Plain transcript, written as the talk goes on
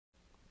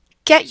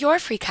Get your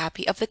free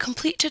copy of the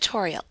complete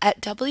tutorial at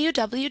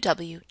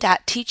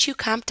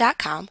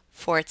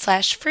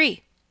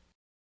www.teachucomp.com/free.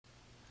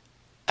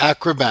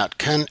 Acrobat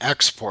can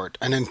export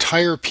an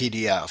entire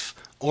PDF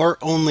or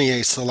only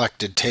a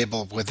selected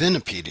table within a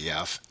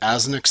PDF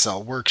as an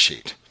Excel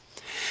worksheet.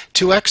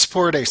 To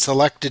export a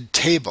selected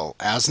table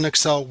as an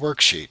Excel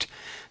worksheet,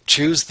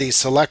 choose the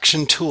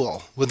Selection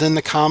tool within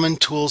the Common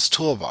Tools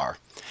toolbar,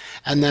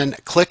 and then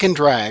click and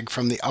drag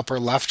from the upper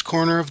left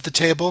corner of the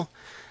table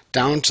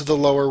down to the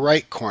lower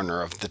right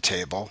corner of the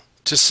table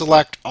to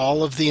select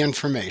all of the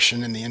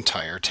information in the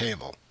entire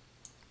table.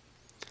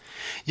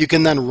 You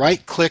can then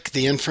right-click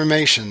the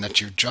information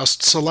that you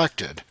just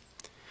selected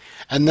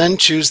and then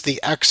choose the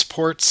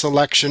Export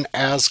Selection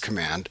As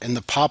command in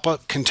the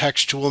pop-up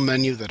contextual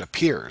menu that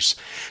appears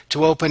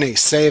to open a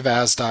Save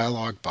As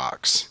dialog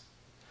box.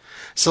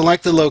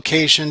 Select the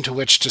location to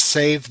which to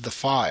save the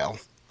file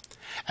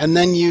and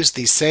then use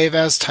the Save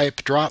As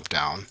Type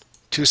drop-down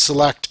to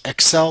select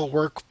Excel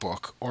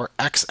Workbook or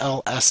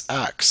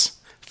Xlsx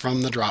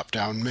from the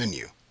drop-down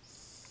menu.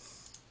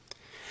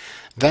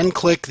 Then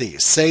click the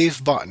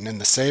Save button in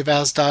the Save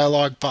As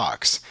dialog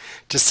box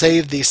to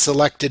save the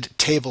selected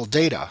table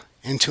data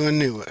into a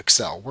new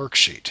Excel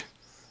worksheet.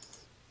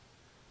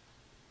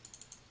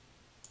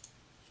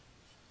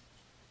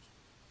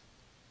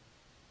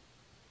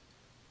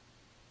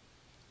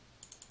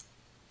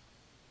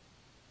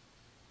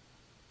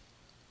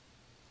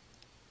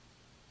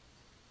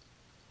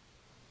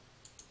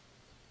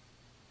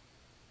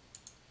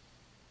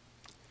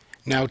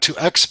 Now, to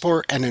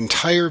export an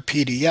entire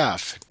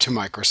PDF to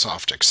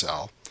Microsoft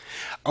Excel,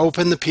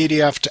 open the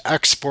PDF to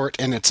export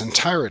in its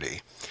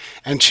entirety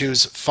and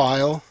choose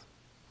File,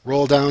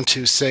 roll down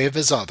to Save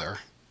as Other,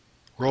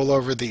 roll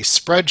over the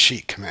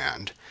Spreadsheet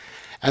command,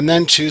 and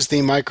then choose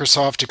the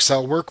Microsoft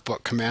Excel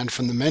Workbook command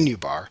from the menu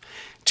bar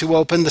to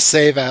open the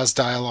Save As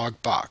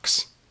dialog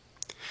box.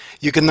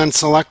 You can then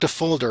select a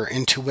folder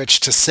into which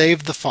to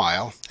save the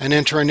file and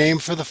enter a name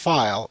for the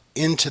file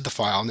into the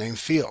file name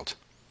field.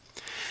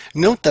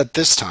 Note that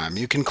this time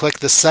you can click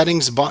the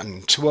Settings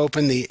button to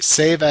open the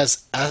Save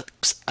as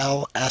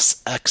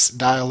Xlsx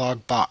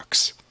dialog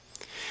box.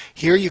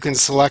 Here you can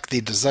select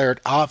the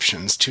desired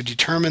options to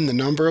determine the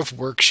number of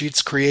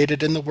worksheets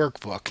created in the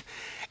workbook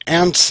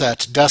and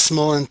set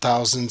decimal and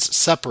thousands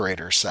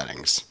separator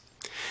settings.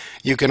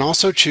 You can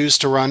also choose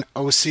to run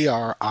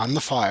OCR on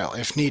the file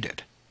if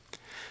needed.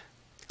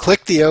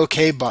 Click the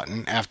OK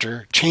button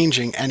after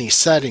changing any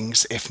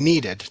settings if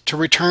needed to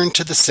return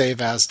to the Save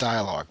As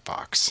dialog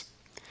box.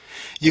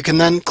 You can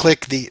then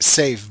click the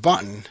Save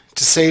button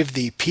to save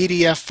the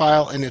PDF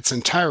file in its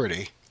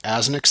entirety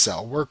as an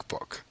Excel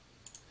workbook.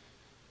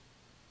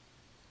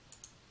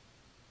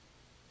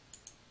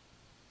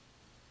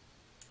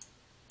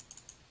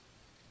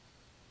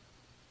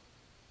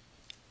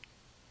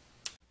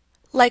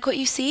 Like what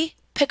you see?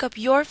 Pick up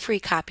your free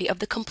copy of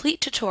the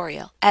complete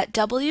tutorial at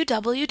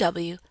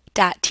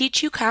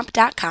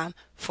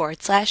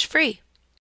www.teachucomp.com/free.